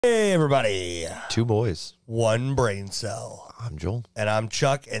Hey, everybody. Two boys. One brain cell. I'm Joel. And I'm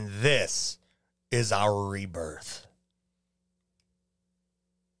Chuck, and this is our rebirth.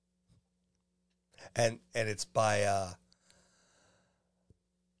 And it's by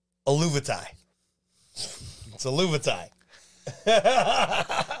Eluveitie. It's Eluveitie.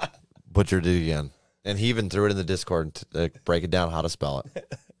 Butchered it again. And he even threw it in the Discord to break it down how to spell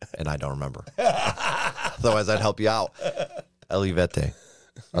it. And I don't remember. Otherwise, I'd help you out. Eluveitie.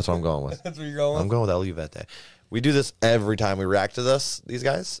 That's what I'm going with. That's where you're going with? I'm going with Eluveitie. We do this every time we react to these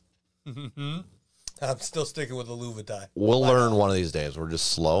guys. Mm-hmm. I'm still sticking with Eluveitie. We'll learn one of these days. We're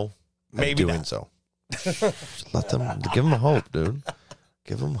just slow at doing so. Just let them, give them hope, dude.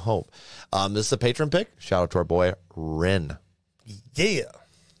 Give them hope. This is a patron pick. Shout out to our boy, Ren. Yeah.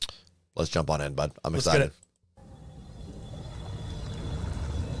 Let's jump on in, bud. I'm excited.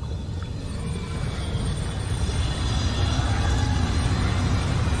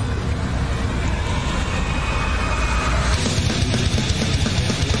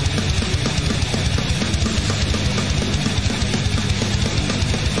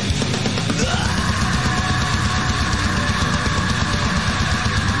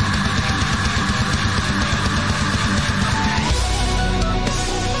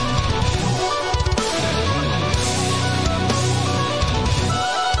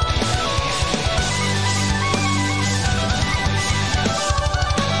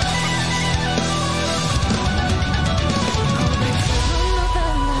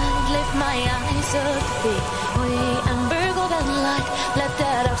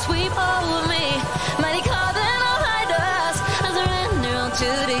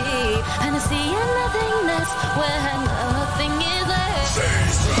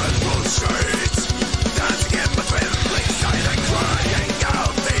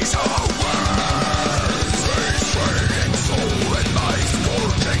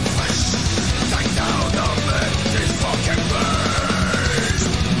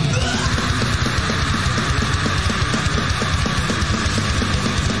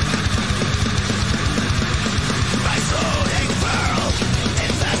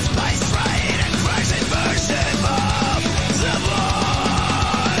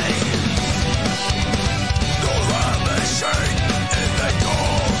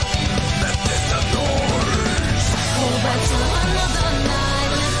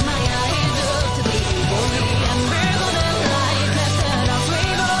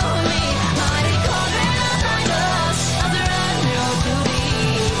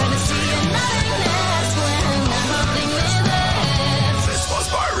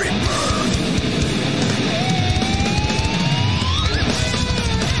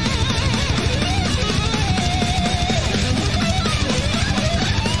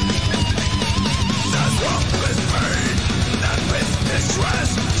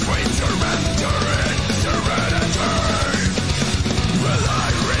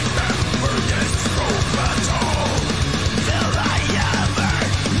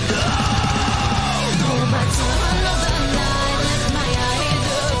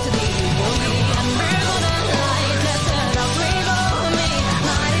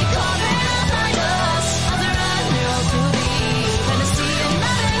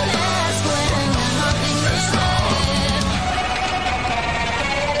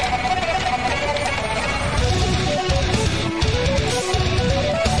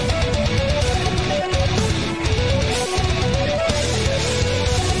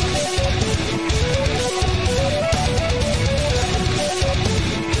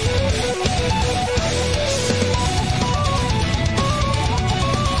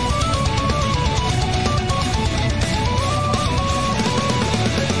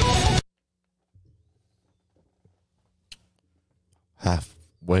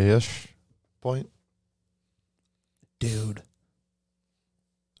 Halfway-ish point. Dude.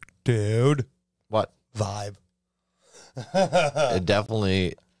 What? Vibe. It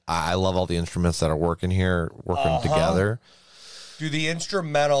definitely, I love all the instruments that are working here, working together. Dude, the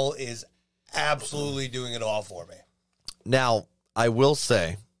instrumental is absolutely doing it all for me. Now, I will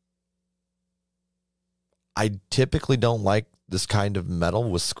say, I typically don't like this kind of metal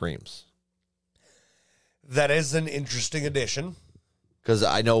with screams. That is an interesting addition. Because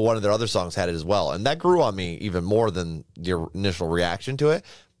I know one of their other songs had it as well. And that grew on me even more than your initial reaction to it.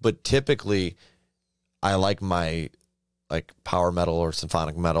 But typically, I like my power metal or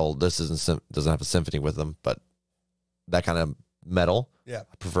symphonic metal. This doesn't have a symphony with them, but that kind of metal, yeah,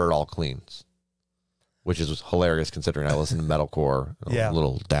 I prefer it all cleans. Which is hilarious considering I listen to metalcore, a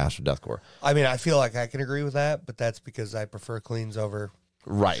little dash of deathcore. I mean, I feel like I can agree with that, but that's because I prefer cleans over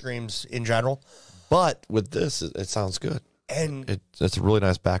screams in general. But with this, it sounds good. And it's a really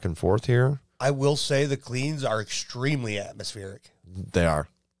nice back and forth here. I will say the cleans are extremely atmospheric. They are.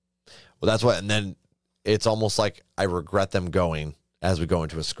 Well, that's what, and then it's almost like I regret them going as we go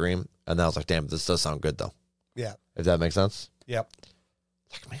into a scream. And then I was like, damn, this does sound good though. Yeah. If that makes sense. Yep.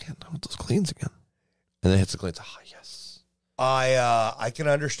 Like, man, I want those cleans again. And then it hits the cleans. Oh, yes. I can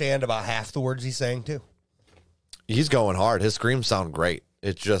understand about half the words he's saying too. He's going hard. His screams sound great.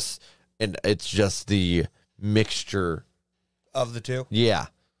 It's just the mixture of the two. Yeah.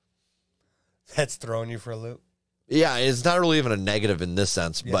 That's throwing you for a loop. Yeah, it's not really even a negative in this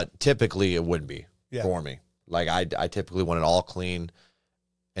sense, but typically it would be for me. Like I typically want it all clean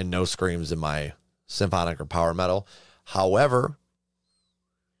and no screams in my symphonic or power metal. However,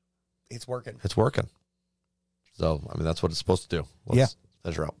 it's working. It's working. So, I mean, that's what it's supposed to do. Let's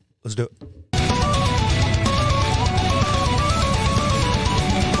measure out. Let's do it.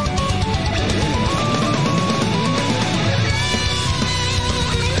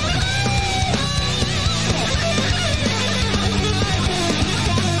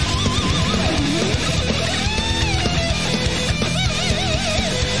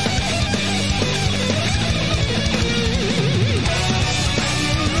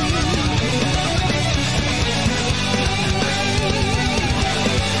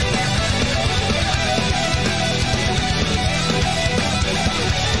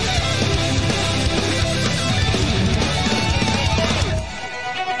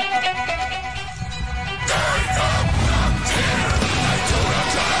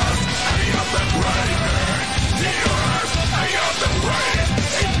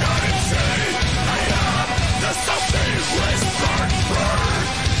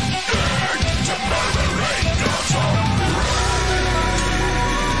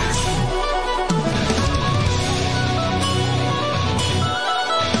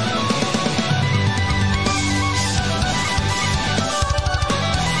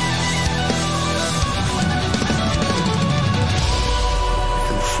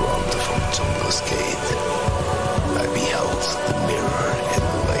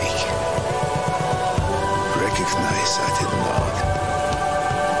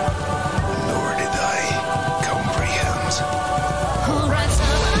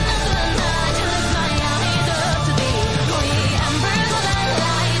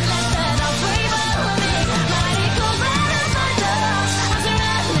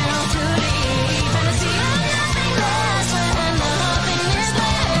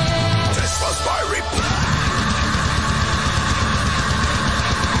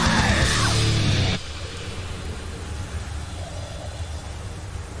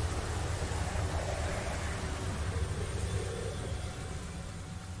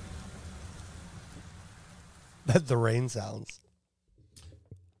 The rain sounds.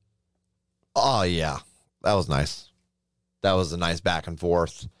 Oh, yeah. That was nice. That was a nice back and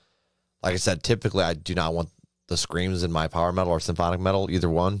forth. Like I said, typically I do not want the screams in my power metal or symphonic metal, either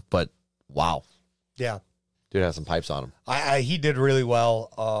one, but wow. Yeah. Dude has some pipes on him. He did really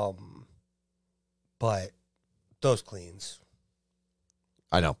well, but those cleans.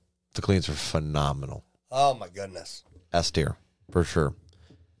 I know. The cleans are phenomenal. Oh, my goodness. S tier, for sure.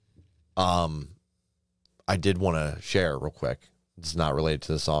 I did want to share real quick. It's not related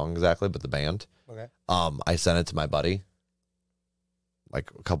to the song exactly, but the band. Okay. I sent it to my buddy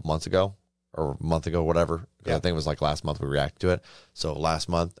like a couple months ago or a month ago, whatever. Yeah. I think it was like last month we reacted to it. So last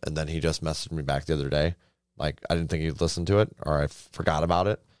month, and then he just messaged me back the other day. Like I didn't think he'd listen to it or I forgot about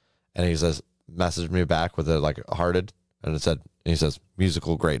it. And he says, messaged me back with it like hearted. And it said, and he says,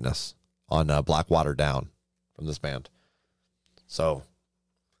 musical greatness on Black Water Down from this band. So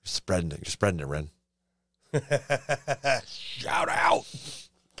you're spreading it, Ren. Shout out.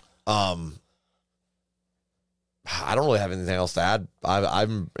 I don't really have anything else to add.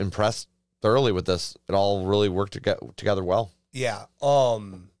 I'm impressed thoroughly with this. It all really worked together well. Yeah.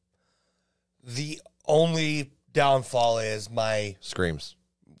 The only downfall is my screams.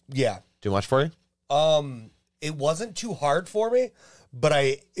 Yeah. Too much for you? It wasn't too hard for me, but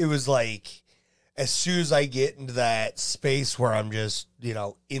it was like as soon as I get into that space where I'm just,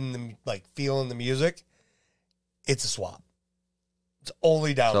 in the like feeling the music, it's a swap. It's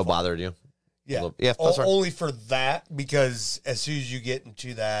only downfall. So bothered you? Yeah. Yeah, that's right. Only for that, because as soon as you get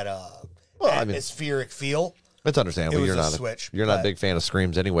into that atmospheric feel, it's understandable. You're not a big fan of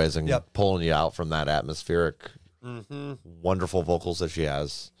screams anyways, and pulling you out from that atmospheric, wonderful vocals that she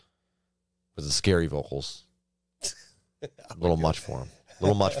has with the scary vocals. A little much for him. A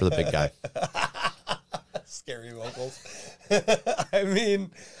little much for the big guy. Scary vocals. I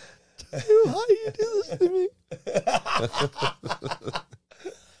mean, how you do this to me?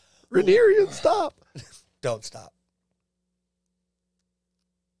 Rhaenyra, stop. Don't stop.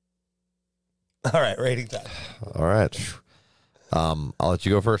 All right, rating time. All right. I'll let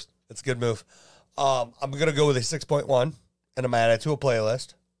you go first. That's a good move. I'm going to go with a 6.1, and I'm adding it to a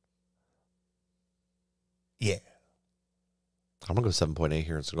playlist. Yeah. I'm going to go 7.8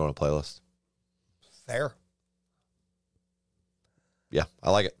 here and go on a playlist. Fair. Yeah,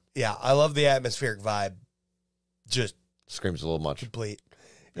 I like it. Yeah, I love the atmospheric vibe. Just Screams a little much. complete.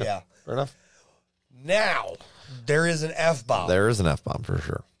 Yeah. Fair enough. Now, there is an F-bomb. There is an F-bomb for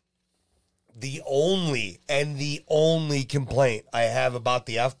sure. The only complaint I have about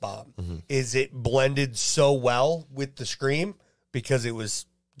the F-bomb is it blended so well with the scream because it was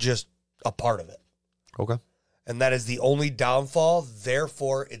just a part of it. Okay. And that is the only downfall.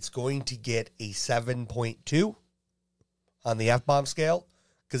 Therefore, it's going to get a 7.2 on the F-bomb scale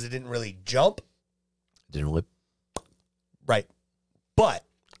because it didn't really jump. Didn't really. Right. But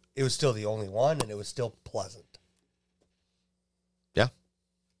it was still the only one, and it was still pleasant. Yeah.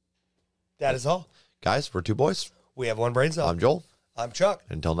 That is all. Guys, we're two boys. We have one brain cell. I'm Joel. I'm Chuck.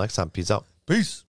 Until next time, peace out. Peace.